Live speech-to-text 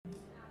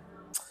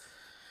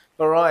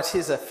All right,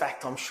 here's a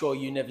fact I'm sure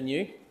you never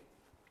knew.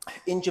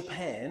 In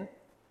Japan,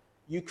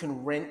 you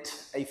can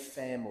rent a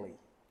family.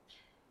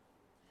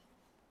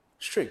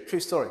 It's true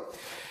story.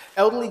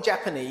 Elderly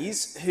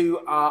Japanese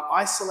who are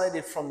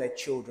isolated from their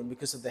children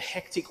because of the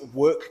hectic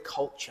work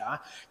culture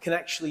can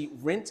actually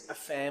rent a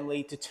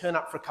family to turn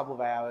up for a couple of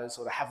hours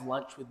or to have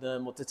lunch with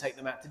them or to take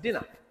them out to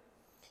dinner.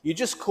 You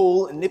just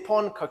call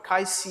Nippon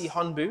Kokaisi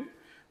Honbu,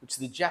 which is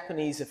the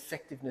Japanese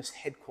effectiveness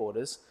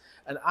headquarters,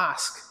 and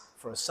ask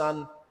for a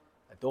son,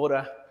 a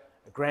daughter,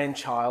 a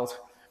grandchild,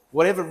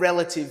 whatever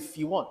relative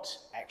you want,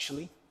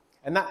 actually.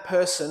 And that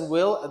person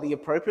will, at the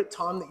appropriate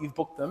time that you've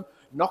booked them,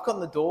 knock on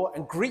the door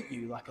and greet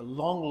you like a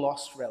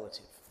long-lost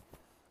relative.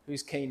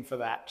 Who's keen for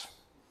that?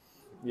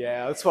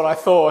 Yeah, that's what I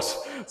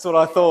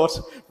thought.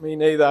 Me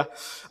neither.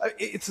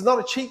 It's not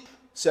a cheap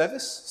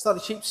service. It's not a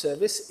cheap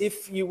service.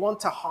 If you want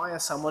to hire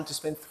someone to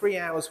spend 3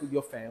 hours with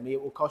your family,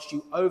 it will cost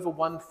you over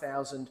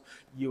 $1,000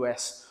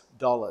 US.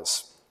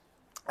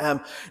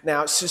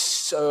 Now,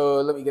 so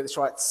let me get this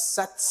right.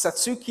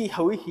 Satsuki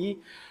Hoihi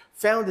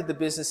founded the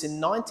business in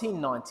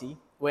 1990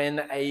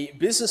 when a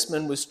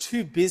businessman was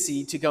too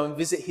busy to go and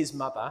visit his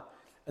mother,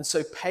 and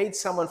so paid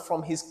someone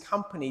from his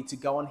company to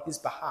go on his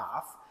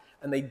behalf,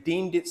 and they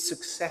deemed it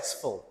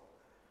successful.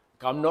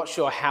 I'm not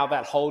sure how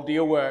that whole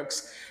deal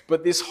works,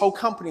 but this whole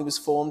company was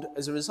formed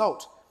as a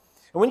result.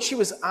 And when she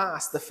was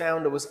asked, the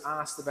founder was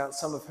asked about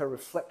some of her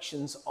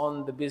reflections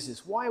on the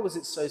business. Why was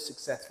it so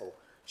successful?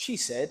 She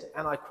said,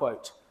 and I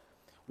quote,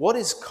 "What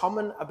is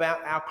common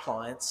about our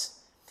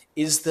clients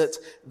is that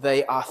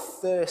they are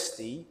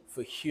thirsty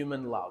for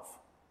human love."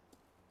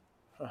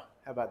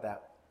 How about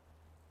that?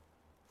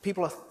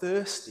 People are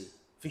thirsty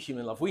for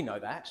human love. We know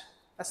that.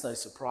 That's no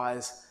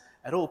surprise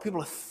at all.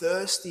 People are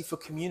thirsty for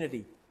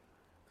community.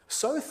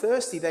 So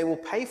thirsty they will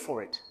pay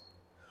for it.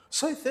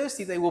 So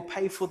thirsty they will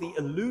pay for the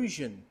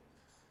illusion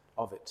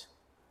of it.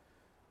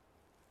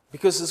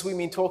 Because as we've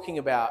been talking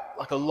about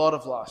like a lot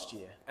of last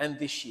year and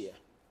this year,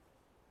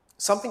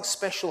 something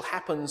special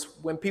happens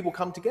when people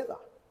come together.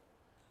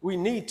 We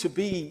need to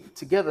be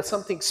together.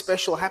 Something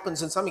special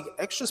happens, and something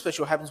extra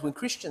special happens when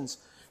Christians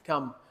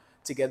come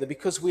together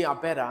because we are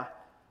better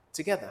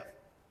together.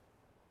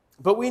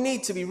 But we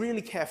need to be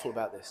really careful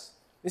about this.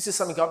 This is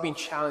something I've been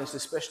challenged,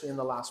 especially in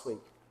the last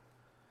week.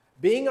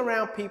 Being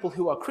around people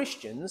who are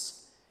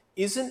Christians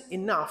isn't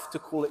enough to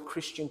call it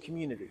Christian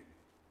community.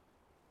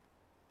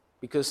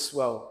 Because,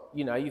 well,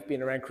 you know, you've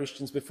been around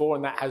Christians before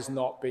and that has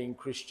not been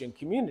Christian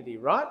community,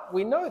 right?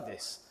 We know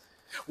this.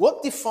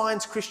 What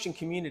defines Christian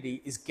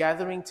community is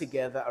gathering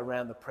together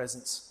around the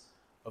presence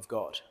of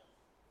God.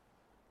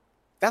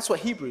 That's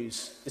what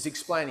Hebrews is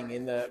explaining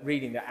in the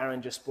reading that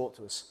Aaron just brought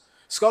to us.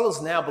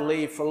 Scholars now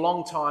believe for a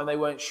long time they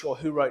weren't sure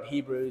who wrote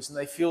Hebrews, and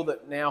they feel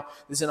that now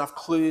there's enough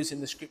clues in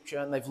the scripture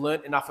and they've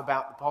learnt enough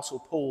about the Apostle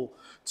Paul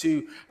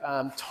to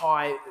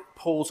tie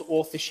Paul's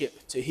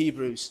authorship to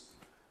Hebrews.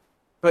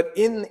 But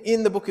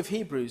in the book of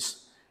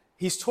Hebrews,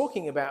 he's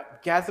talking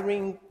about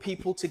gathering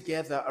people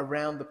together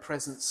around the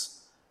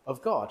presence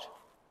of God.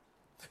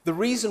 The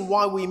reason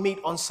why we meet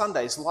on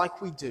Sundays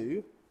like we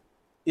do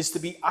is to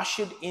be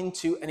ushered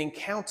into and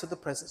encounter the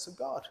presence of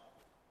God.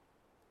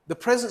 The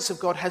presence of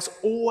God has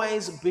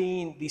always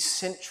been the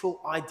central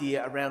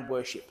idea around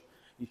worship.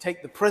 You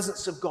take the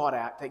presence of God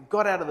out, take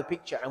God out of the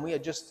picture, and we are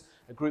just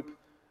a group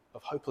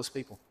of hopeless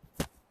people.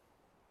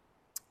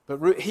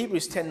 But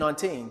Hebrews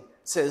 10:19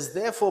 says,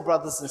 "Therefore,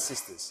 brothers and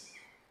sisters,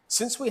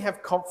 since we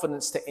have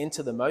confidence to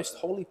enter the most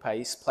holy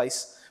place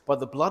by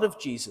the blood of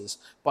Jesus,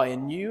 by a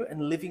new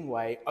and living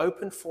way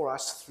opened for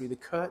us through the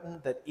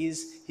curtain that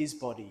is his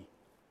body."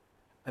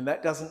 And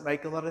that doesn't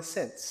make a lot of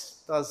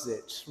sense, does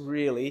it,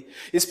 really?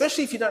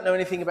 Especially if you don't know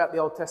anything about the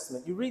Old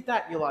Testament. You read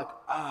that and you're like,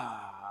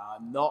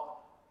 I'm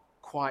not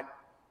quite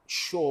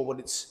sure what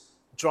it's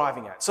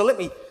driving at. So let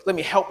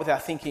me help with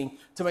our thinking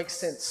to make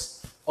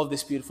sense of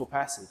this beautiful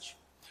passage.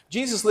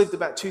 Jesus lived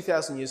about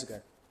 2,000 years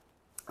ago.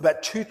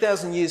 About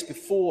 2,000 years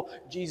before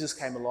Jesus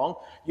came along,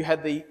 you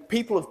had the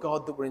people of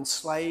God that were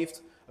enslaved,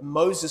 and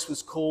Moses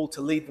was called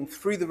to lead them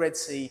through the Red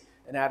Sea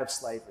and out of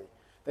slavery.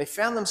 They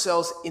found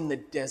themselves in the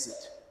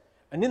desert.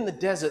 And in the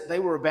desert, they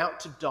were about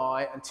to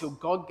die until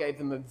God gave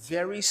them a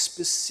very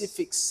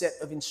specific set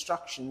of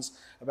instructions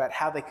about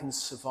how they can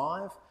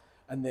survive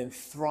and then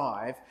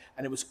thrive.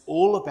 And it was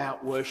all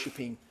about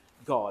worshiping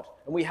God.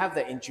 And we have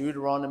that in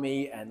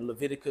Deuteronomy and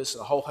Leviticus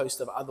and a whole host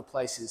of other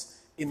places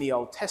in the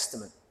Old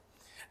Testament.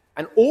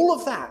 And all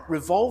of that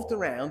revolved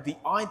around the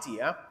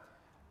idea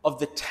of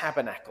the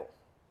tabernacle.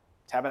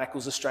 Tabernacle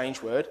is a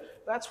strange word.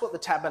 That's what the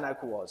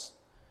tabernacle was.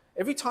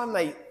 Every time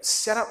they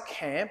set up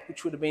camp,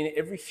 which would have been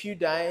every few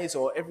days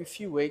or every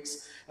few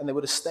weeks, and they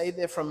would have stayed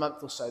there for a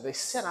month or so, they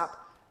set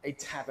up a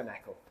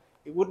tabernacle.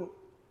 It wouldn't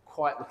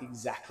quite look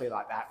exactly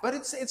like that, but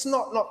it's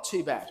not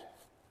too bad.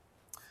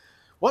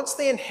 Once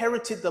they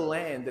inherited the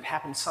land, that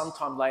happened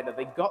sometime later,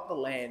 they got the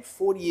land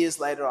 40 years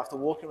later after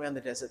walking around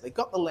the desert, they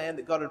got the land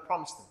that God had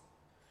promised them.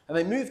 And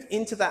they moved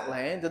into that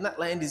land, and that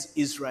land is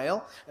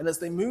Israel. And as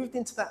they moved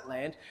into that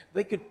land,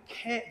 they could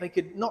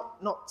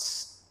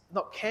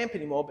not camp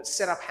anymore, but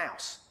set up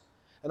house.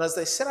 And as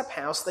they set up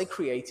house, they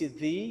created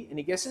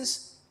any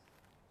guesses?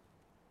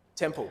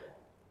 Temple.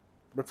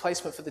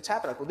 Replacement for the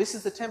tabernacle. This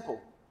is the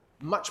temple.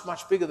 Much,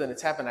 much bigger than a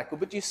tabernacle.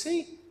 But you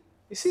see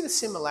the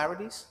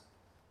similarities?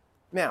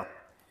 Now,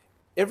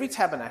 every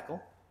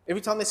tabernacle,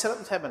 every time they set up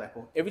the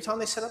tabernacle, every time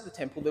they set up the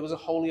temple, there was a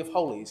Holy of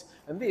Holies.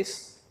 And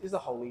this is the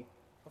Holy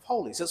of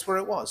Holies. That's where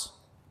it was.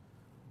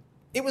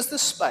 It was the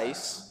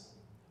space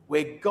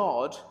where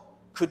God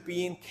could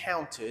be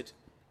encountered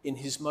in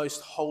his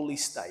most holy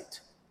state.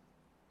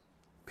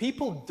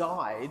 People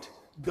died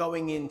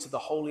going into the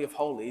Holy of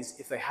Holies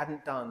if they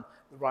hadn't done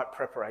the right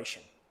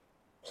preparation.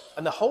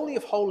 And the Holy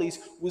of Holies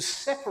was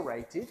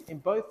separated, in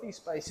both these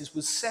spaces,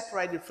 was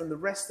separated from the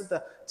rest of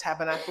the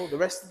tabernacle, the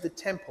rest of the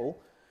temple,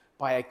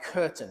 by a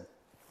curtain.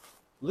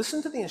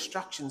 Listen to the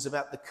instructions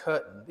about the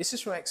curtain. This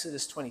is from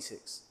Exodus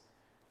 26.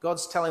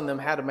 God's telling them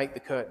how to make the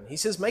curtain. He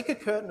says, make a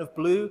curtain of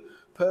blue,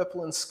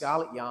 purple, and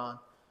scarlet yarn,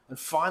 and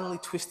finely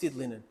twisted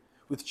linen,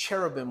 with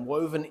cherubim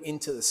woven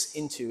into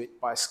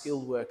it by a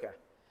skilled worker.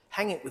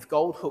 Hang it with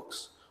gold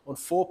hooks on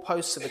 4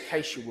 posts of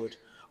acacia wood,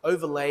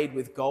 overlaid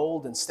with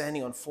gold and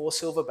standing on 4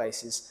 silver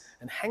bases,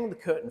 and hang the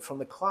curtain from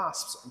the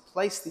clasps and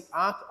place the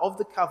Ark of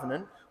the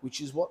Covenant, which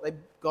is what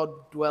God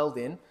dwelled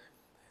in,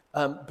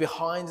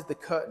 behind the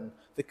curtain.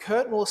 The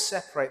curtain will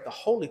separate the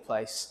holy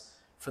place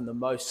from the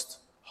most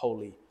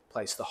holy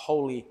place, the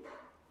Holy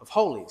of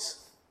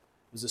Holies.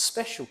 It was a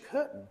special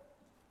curtain,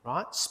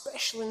 right?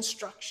 Special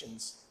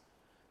instructions.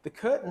 The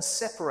curtain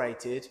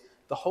separated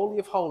the Holy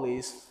of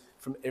Holies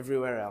from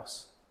everywhere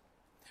else.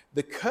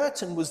 The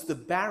curtain was the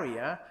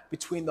barrier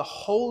between the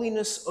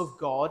holiness of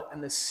God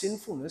and the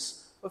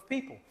sinfulness of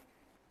people.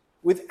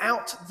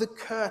 Without the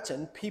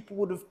curtain, people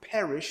would have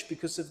perished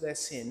because of their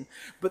sin,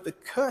 but the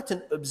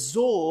curtain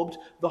absorbed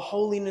the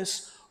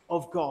holiness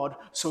of God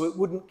so it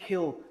wouldn't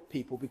kill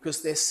people,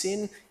 because their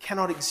sin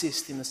cannot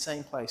exist in the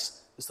same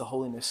place as the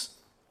holiness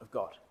of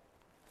God.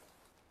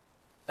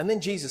 And then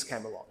Jesus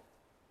came along.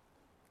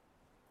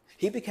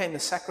 He became the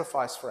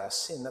sacrifice for our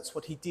sin. That's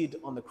what he did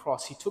on the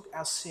cross. He took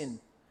our sin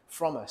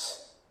from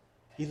us.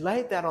 He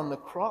laid that on the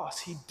cross.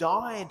 He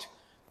died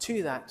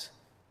to that.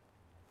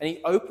 And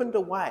he opened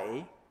a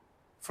way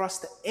for us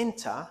to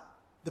enter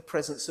the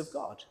presence of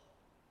God.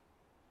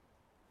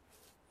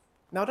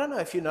 Now, I don't know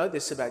if you know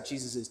this about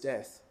Jesus'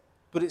 death,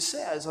 but it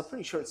says, I'm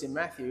pretty sure it's in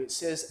Matthew, it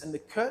says, and the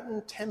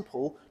curtain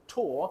temple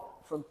tore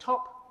from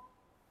top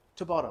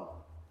to bottom.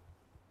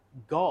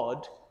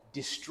 God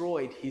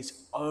destroyed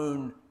his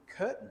own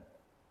curtain.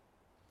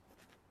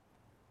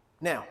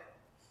 Now,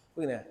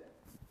 we're going to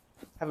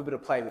have a bit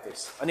of play with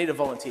this. I need a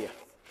volunteer.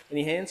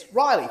 Any hands?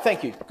 Riley,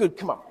 thank you. Good,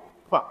 come on.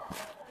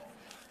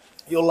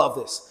 You'll love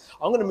this.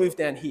 I'm going to move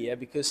down here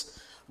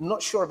because I'm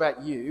not sure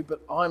about you,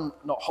 but I'm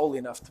not holy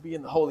enough to be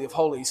in the Holy of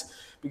Holies,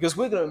 because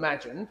we're going to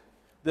imagine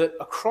that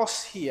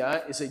across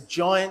here is a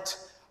giant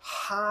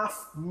 1/2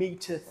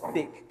 meter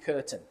thick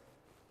curtain,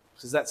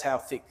 because that's how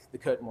thick the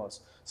curtain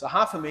was. So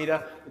 1/2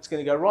 meter, it's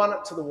going to go right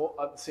up to the wall,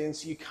 up the ceiling,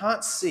 so you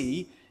can't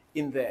see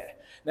in there.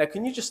 Now,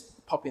 can you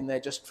just pop in there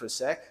just for a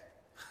sec?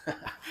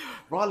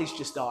 Riley's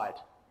just died.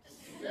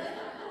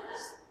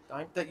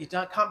 Can't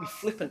be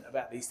flippant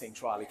about these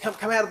things, Riley.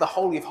 Come out of the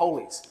Holy of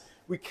Holies.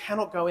 We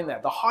cannot go in there.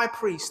 The high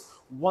priest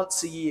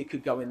once a year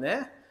could go in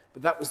there,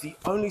 but that was the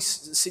only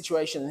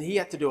situation, and he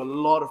had to do a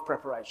lot of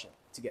preparation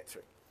to get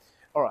through.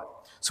 All right,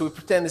 so we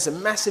pretend there's a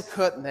massive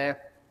curtain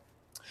there,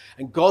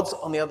 and God's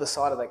on the other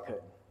side of that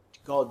curtain.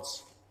 God.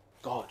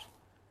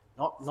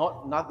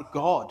 Not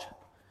God.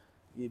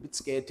 You're a bit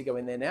scared to go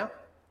in there now?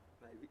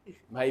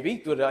 Maybe.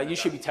 Good. You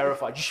should be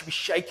terrified. You should be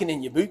shaking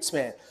in your boots,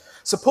 man.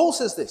 So Paul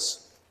says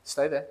this.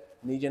 Stay there.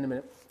 I need you in a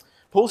minute.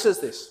 Paul says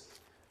this.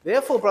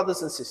 Therefore,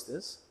 brothers and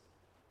sisters,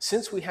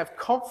 since we have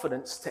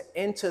confidence to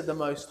enter the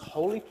most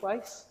holy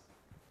place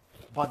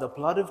by the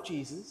blood of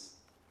Jesus,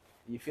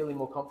 are you feeling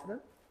more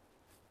confident?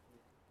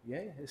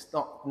 Yeah, it's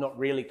not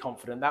really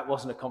confident. That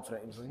wasn't a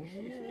confident. It was like,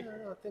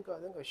 yeah, I think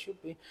I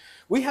should be.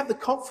 We have the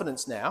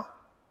confidence now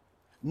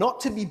not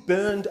to be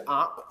burned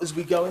up as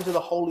we go into the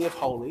Holy of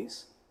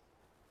Holies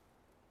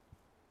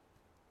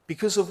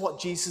because of what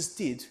Jesus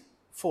did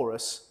for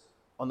us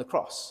on the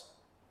cross.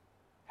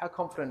 How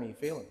confident are you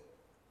feeling?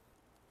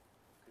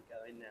 Could go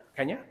in now.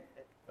 Can you?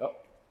 Oh.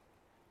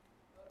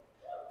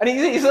 And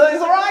he's all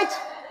right?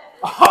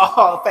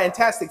 Oh,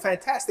 fantastic.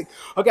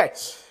 Okay.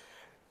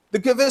 The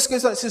verse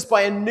goes on, it says,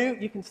 by a new...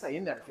 You can stay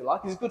in there if you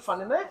like. Is it good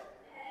fun in there?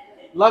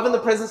 Love in the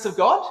presence of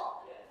God?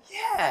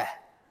 Yeah.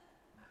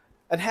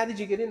 And how did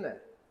you get in there?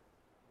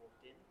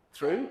 Walked in.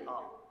 Through?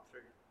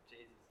 Through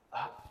Jesus.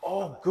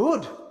 Oh,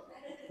 good.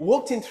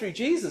 Walked in through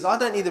Jesus. I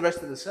don't need the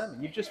rest of the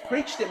sermon. You've just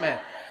preached it, man.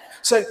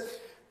 So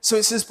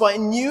it says, by a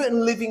new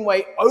and living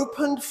way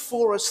opened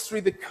for us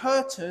through the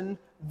curtain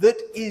that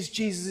is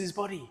Jesus'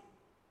 body.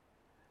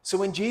 So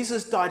when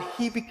Jesus died,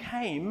 he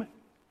became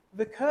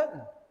the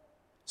curtain.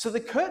 So the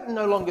curtain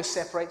no longer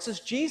separates us.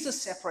 Jesus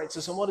separates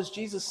us. And what does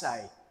Jesus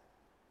say?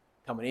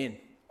 Come on in.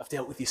 I've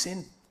dealt with your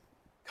sin.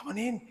 Come on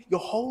in. You're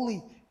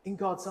holy in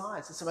God's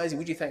eyes. It's amazing.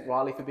 Would you thank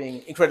Riley for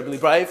being incredibly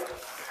brave?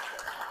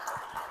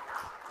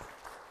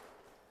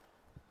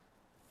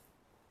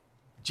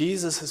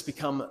 Jesus has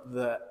become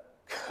the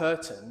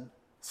curtain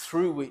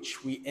through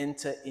which we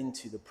enter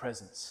into the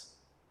presence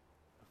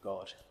of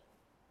God.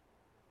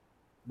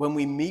 When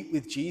we meet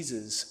with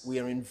Jesus, we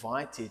are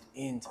invited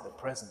into the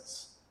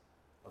presence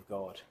of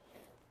God.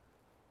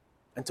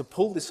 And to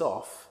pull this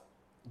off,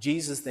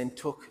 Jesus then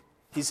took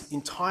his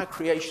entire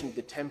creation of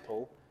the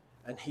temple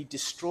and he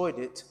destroyed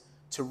it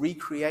to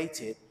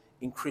recreate it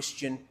in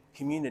Christian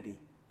community.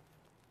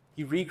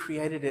 He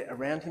recreated it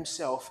around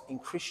himself in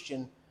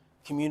Christian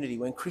community.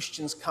 When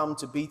Christians come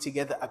to be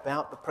together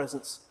about the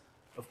presence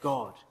of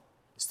God,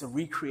 it's the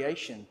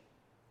recreation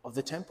of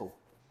the temple.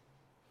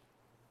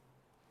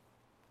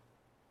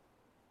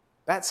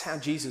 That's how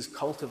Jesus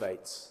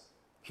cultivates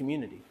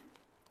community.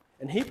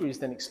 And Hebrews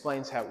then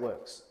explains how it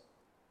works.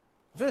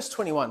 Verse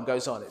 21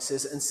 goes on. It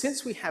says, "And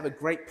since we have a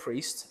great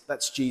priest,"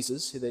 that's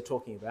Jesus, who they're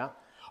talking about,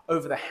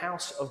 "over the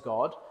house of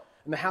God,"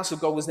 and the house of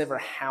God was never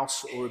a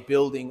house or a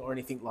building or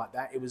anything like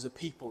that. It was a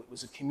people. It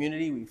was a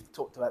community. We've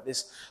talked about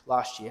this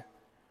last year.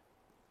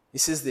 He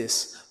says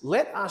this,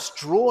 "Let us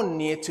draw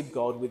near to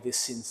God with a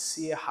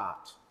sincere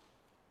heart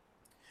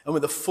and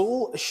with the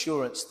full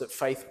assurance that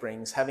faith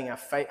brings, having our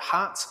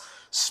hearts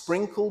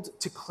sprinkled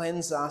to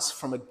cleanse us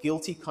from a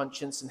guilty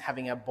conscience and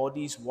having our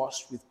bodies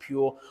washed with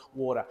pure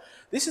water."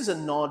 This is a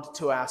nod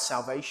to our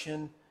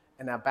salvation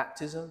and our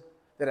baptism,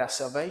 that our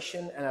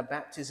salvation and our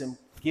baptism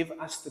give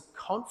us the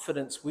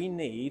confidence we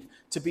need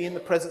to be in the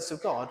presence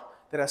of God,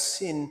 that our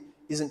sin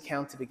isn't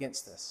counted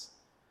against us.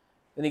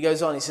 Then he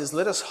goes on, he says,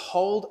 "Let us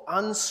hold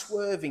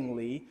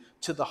unswervingly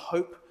to the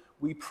hope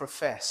we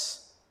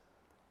profess,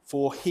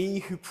 for he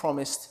who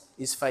promised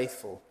is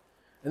faithful."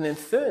 And then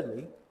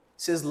thirdly, it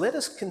says, "Let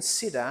us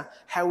consider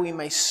how we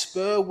may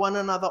spur one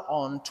another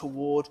on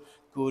toward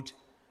good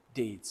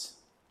deeds."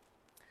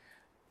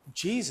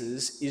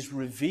 Jesus is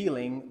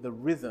revealing the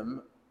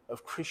rhythm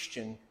of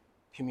Christian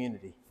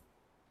community.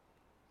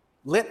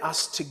 Let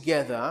us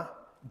together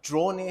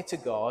draw near to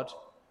God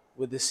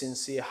with a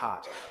sincere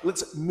heart.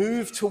 Let's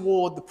move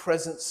toward the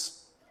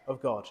presence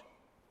of God.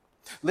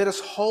 Let us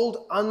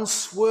hold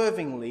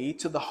unswervingly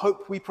to the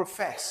hope we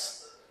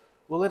profess.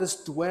 Well, let us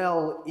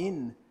dwell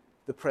in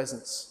the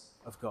presence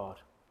of God.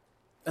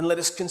 And let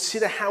us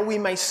consider how we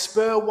may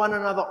spur one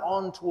another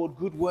on toward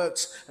good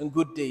works and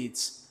good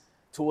deeds,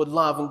 toward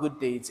love and good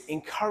deeds.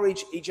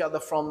 Encourage each other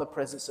from the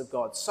presence of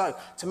God. So,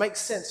 to make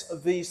sense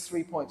of these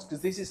 3 points,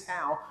 because this is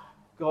how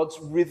God's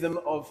rhythm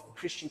of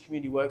Christian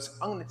community works,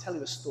 I'm going to tell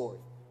you a story.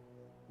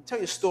 I'll tell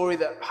you a story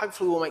that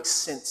hopefully will make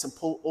sense and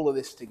pull all of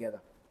this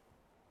together.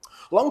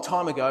 A long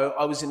time ago,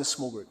 I was in a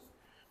small group.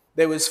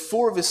 There was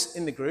 4 of us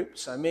in the group,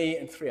 so me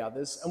and 3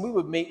 others, and we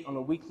would meet on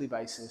a weekly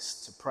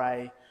basis to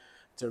pray,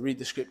 to read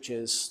the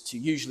scriptures, to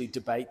usually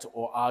debate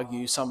or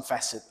argue some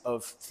facet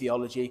of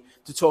theology,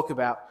 to talk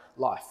about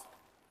life.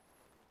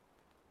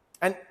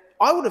 And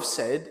I would have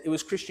said it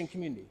was Christian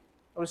community.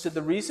 I would have said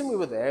the reason we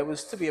were there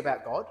was to be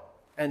about God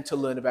and to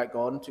learn about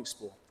God and to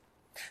explore.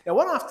 Now,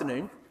 one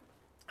afternoon,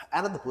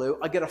 out of the blue,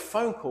 I get a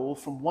phone call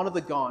from one of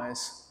the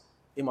guys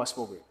in my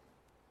small group.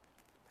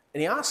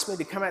 And he asked me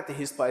to come out to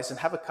his place and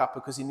have a cup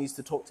because he needs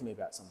to talk to me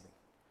about something.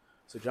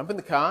 So I jump in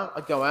the car,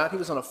 I go out. He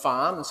was on a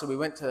farm, and so we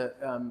went to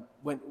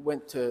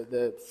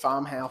the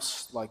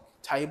farmhouse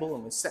table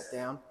and we sat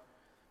down.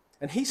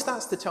 And he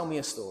starts to tell me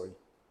a story,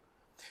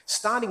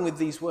 starting with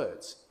these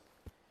words.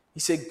 He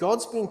said,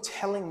 "God's been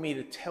telling me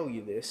to tell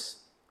you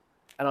this,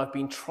 and I've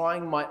been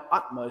trying my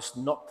utmost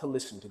not to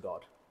listen to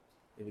God."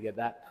 You ever get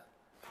that?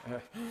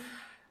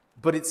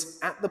 But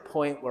it's at the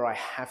point where I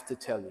have to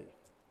tell you.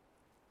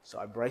 So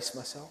I brace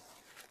myself.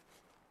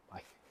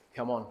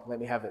 Come on, let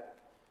me have it.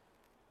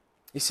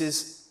 He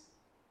says,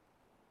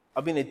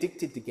 "I've been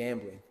addicted to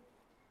gambling.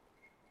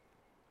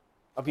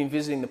 I've been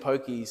visiting the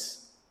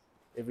pokies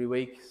every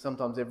week,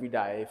 sometimes every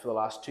day for the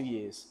last 2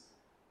 years.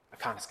 I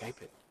can't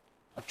escape it.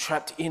 I'm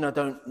trapped in, I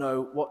don't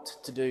know what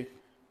to do.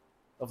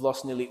 I've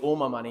lost nearly all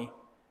my money.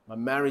 My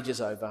marriage is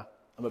over.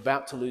 I'm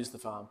about to lose the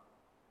farm.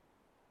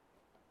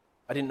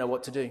 I didn't know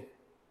what to do."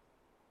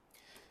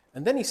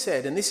 And then he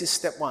said, and this is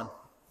step 1,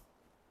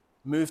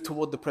 move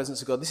toward the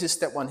presence of God. This is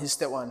step 1, his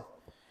step 1.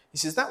 He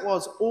says, "That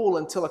was all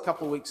until a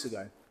couple of weeks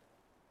ago.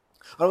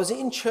 I was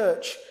in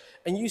church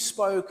and you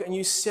spoke and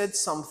you said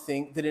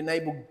something that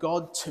enabled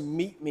God to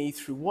meet me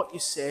through what you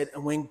said.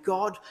 And when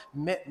God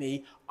met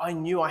me, I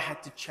knew I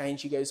had to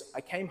change." He goes,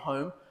 "I came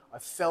home, I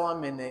fell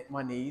on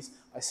my knees,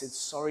 I said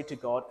sorry to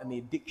God, and the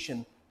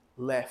addiction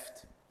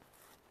left."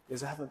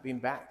 Because I haven't been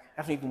back.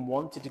 I haven't even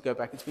wanted to go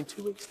back. It's been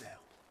 2 weeks now.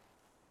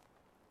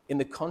 In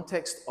the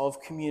context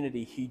of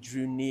community, he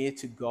drew near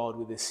to God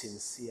with a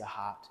sincere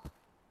heart.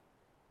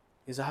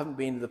 Because I haven't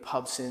been to the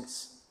pub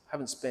since,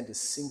 haven't spent a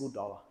single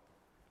dollar.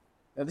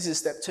 Now this is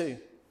step 2,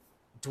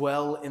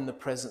 dwell in the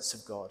presence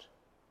of God.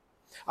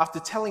 After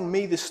telling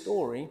me the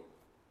story,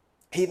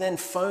 he then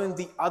phoned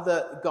the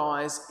other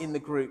guys in the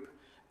group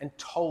and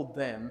told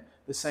them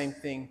the same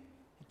thing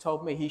he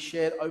told me. He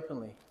shared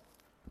openly.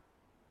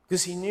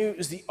 Because he knew it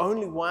was the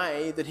only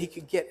way that he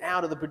could get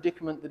out of the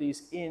predicament that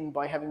he's in,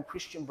 by having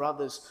Christian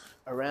brothers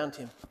around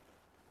him.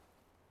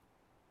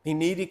 He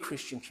needed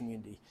Christian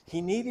community.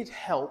 He needed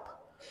help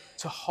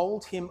to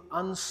hold him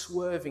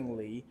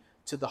unswervingly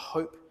to the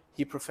hope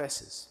he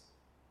professes.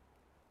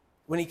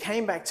 When he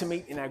came back to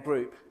meet in our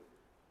group,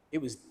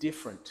 it was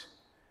different.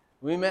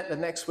 When we met the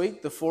next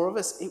week, the four of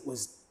us, it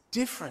was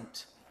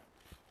different.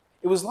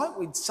 It was like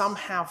we'd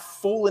somehow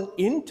fallen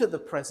into the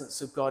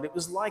presence of God. It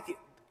was like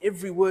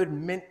every word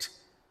meant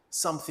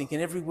something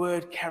and every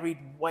word carried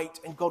weight,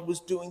 and God was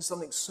doing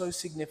something so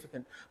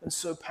significant and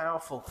so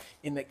powerful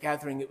in that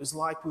gathering. It was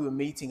like we were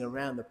meeting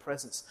around the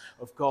presence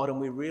of God,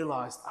 and we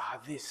realized,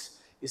 this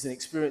is an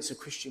experience of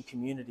Christian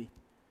community.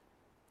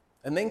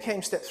 And then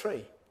came step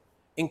 3,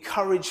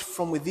 encouraged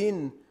from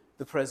within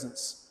the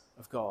presence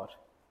of God.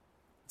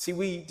 See,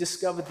 we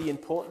discovered the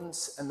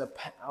importance and the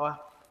power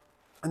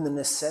and the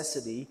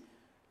necessity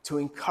to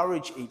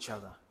encourage each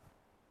other,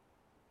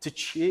 to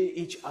cheer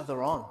each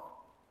other on,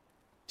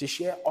 to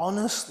share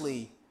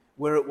honestly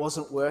where it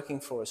wasn't working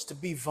for us, to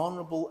be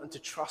vulnerable and to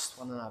trust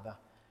one another.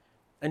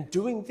 And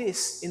doing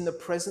this in the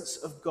presence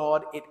of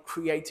God, it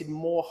created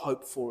more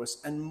hope for us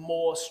and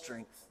more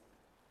strength.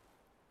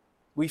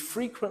 We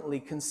frequently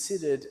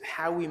considered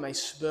how we may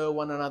spur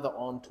one another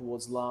on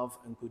towards love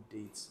and good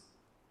deeds.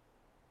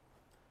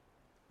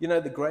 You know,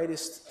 the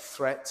greatest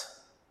threat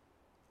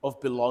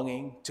of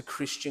belonging to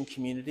Christian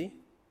community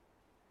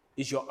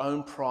is your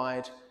own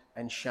pride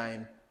and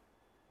shame,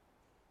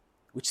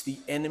 which the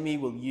enemy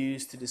will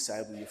use to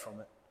disable you from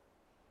it.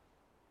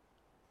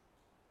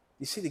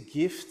 You see the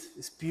gift,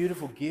 this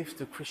beautiful gift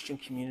of Christian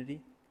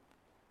community?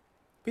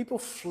 People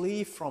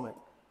flee from it.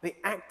 They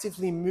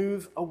actively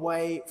move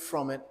away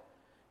from it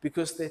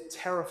because they're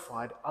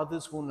terrified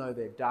others will know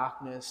their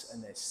darkness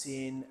and their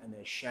sin and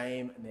their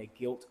shame and their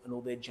guilt and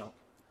all their junk.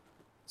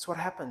 That's what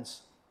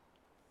happens.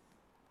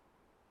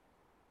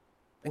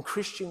 And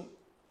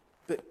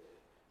but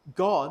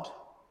God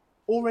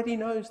already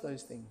knows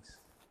those things.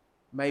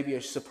 Maybe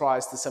a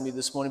surprise to some of you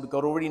this morning, but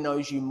God already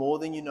knows you more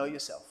than you know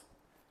yourself.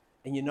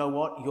 And you know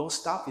what? Your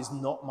stuff is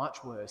not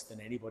much worse than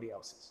anybody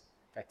else's.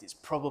 In fact, it's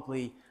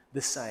probably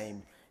the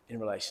same in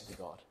relation to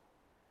God.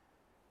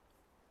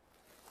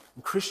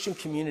 And Christian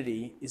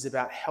community is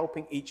about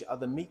helping each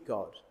other meet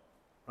God,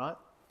 right?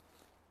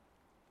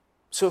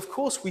 So of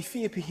course we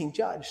fear being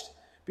judged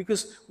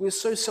because we're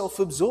so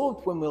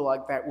self-absorbed when we're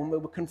like that. When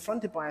we're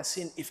confronted by our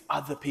sin, if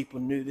other people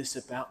knew this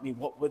about me,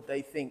 what would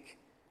they think?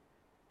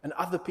 And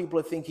other people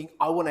are thinking,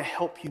 I want to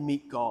help you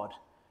meet God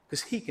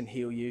because he can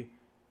heal you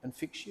and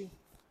fix you.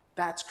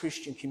 That's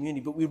Christian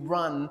community. But we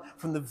run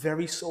from the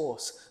very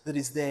source that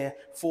is there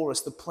for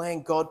us, the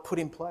plan God put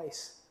in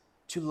place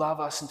to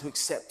love us and to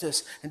accept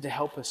us and to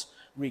help us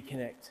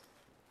reconnect.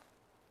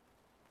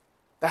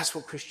 That's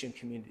what Christian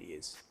community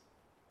is.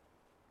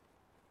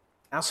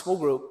 Our small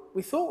group,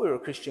 we thought we were a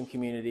Christian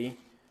community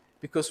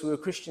because we were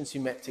Christians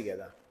who met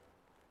together.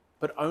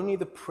 But only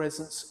the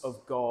presence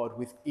of God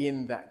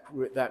within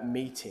that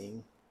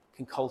meeting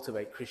can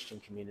cultivate Christian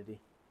community.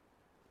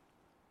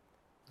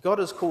 God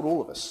has called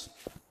all of us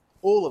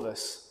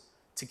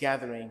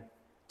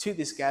to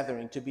this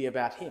gathering to be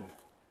about him.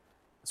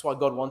 That's why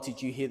God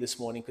wanted you here this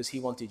morning, because he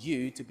wanted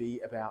you to be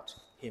about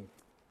him.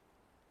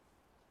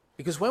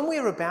 Because when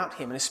we're about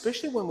him, and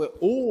especially when we're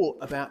all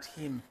about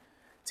him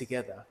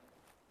together,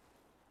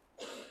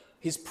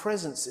 his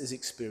presence is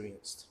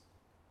experienced.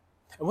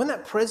 And when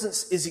that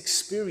presence is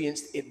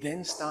experienced, it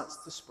then starts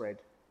to spread.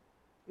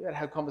 You ever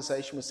had a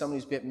conversation with someone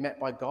who's been met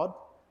by God?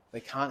 They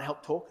can't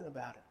help talking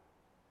about it.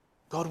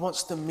 God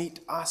wants to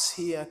meet us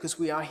here because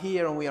we are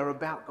here and we are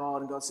about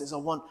God. And God says, I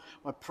want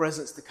my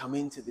presence to come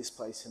into this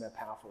place in a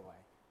powerful way.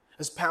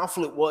 As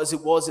powerful it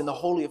was in the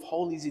Holy of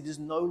Holies, it is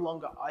no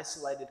longer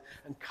isolated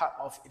and cut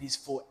off. It is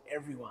for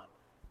everyone.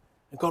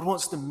 And God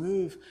wants to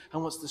move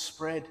and wants to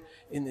spread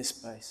in this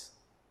space.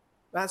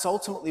 That's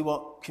ultimately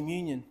what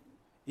communion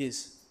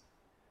is.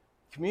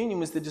 Communion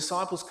was the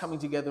disciples coming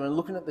together and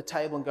looking at the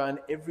table and going,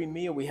 every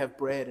meal we have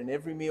bread and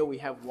every meal we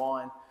have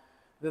wine.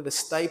 They're the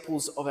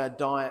staples of our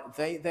diet.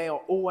 They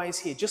are always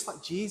here, just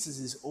like Jesus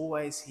is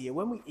always here.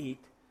 When we eat,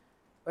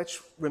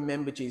 let's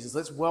remember Jesus.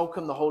 Let's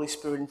welcome the Holy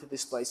Spirit into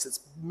this place. Let's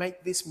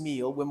make this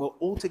meal, when we're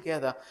all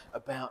together,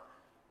 about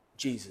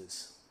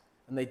Jesus.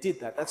 And they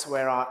did that. That's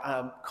where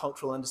our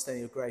cultural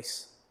understanding of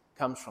grace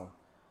comes from.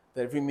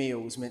 That every meal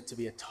was meant to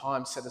be a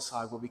time set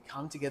aside where we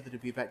come together to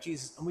be about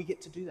Jesus, and we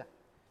get to do that.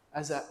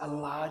 As a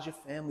larger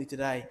family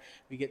today,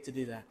 we get to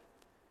do that.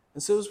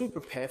 And so as we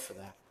prepare for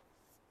that,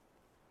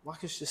 I'd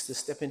like us just to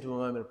step into a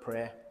moment of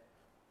prayer.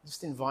 I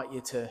just invite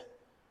you to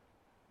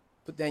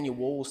put down your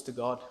walls to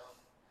God.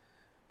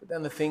 Put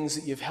down the things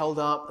that you've held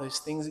up, those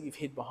things that you've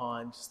hid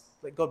behind. Just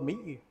let God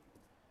meet you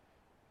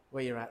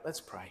where you're at.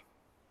 Let's pray.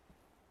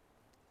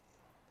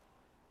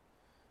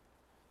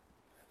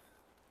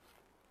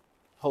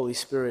 Holy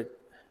Spirit,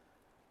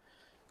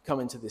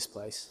 come into this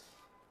place.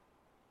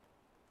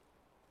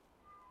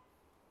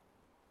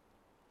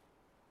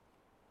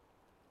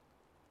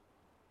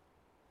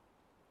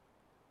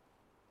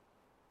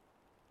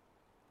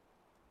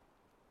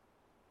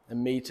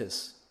 And meet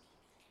us.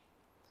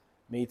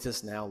 Meet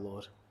us now,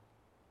 Lord.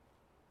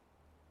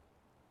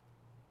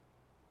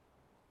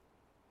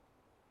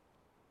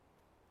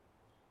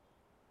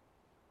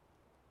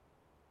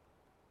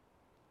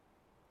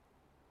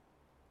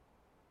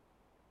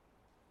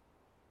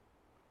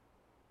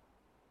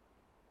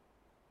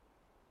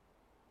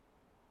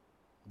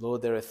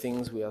 Lord, there are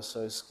things we are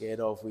so scared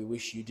of. We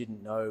wish you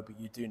didn't know, but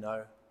you do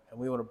know. And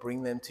we want to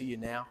bring them to you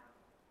now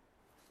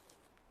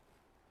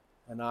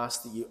and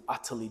ask that you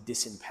utterly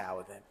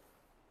disempower them.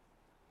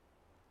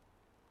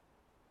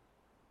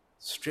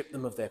 Strip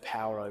them of their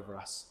power over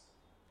us.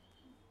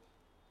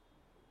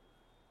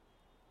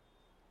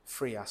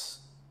 Free us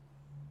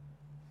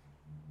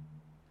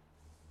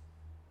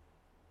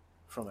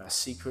from our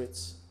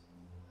secrets,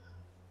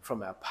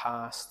 from our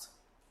past,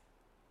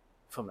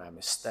 from our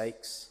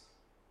mistakes,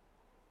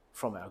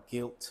 from our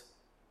guilt,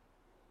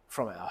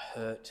 from our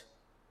hurt,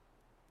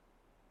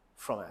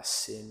 from our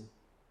sin,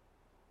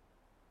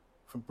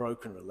 from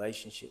broken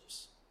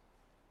relationships,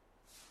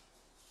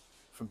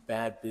 from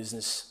bad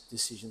business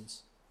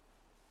decisions,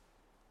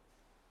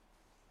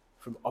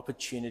 from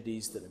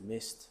opportunities that are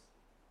missed,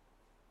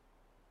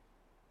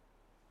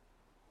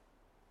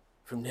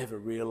 from never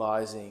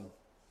realizing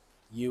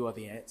you are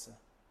the answer.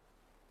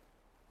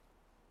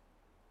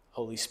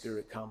 Holy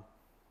Spirit, come.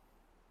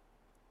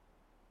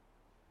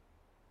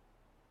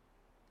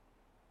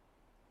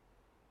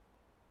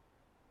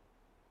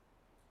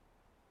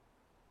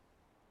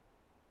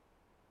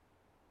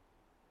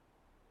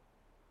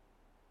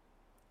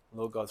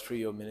 Lord God, through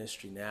your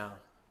ministry now,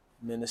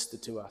 minister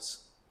to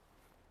us.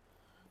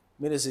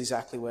 Meet us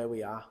exactly where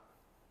we are.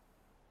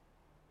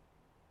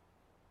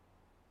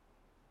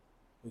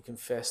 We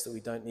confess that we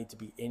don't need to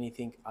be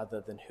anything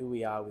other than who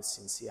we are with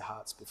sincere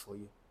hearts before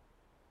you.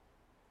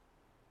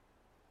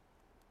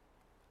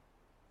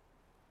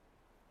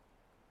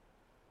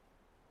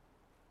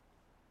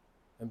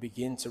 And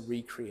begin to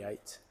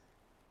recreate.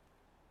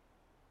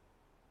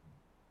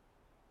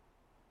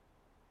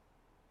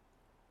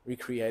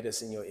 Recreate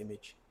us in your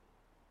image.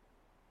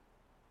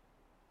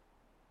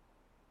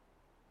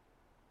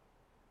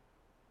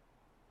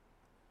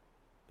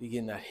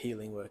 Begin that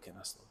healing work in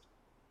us, Lord.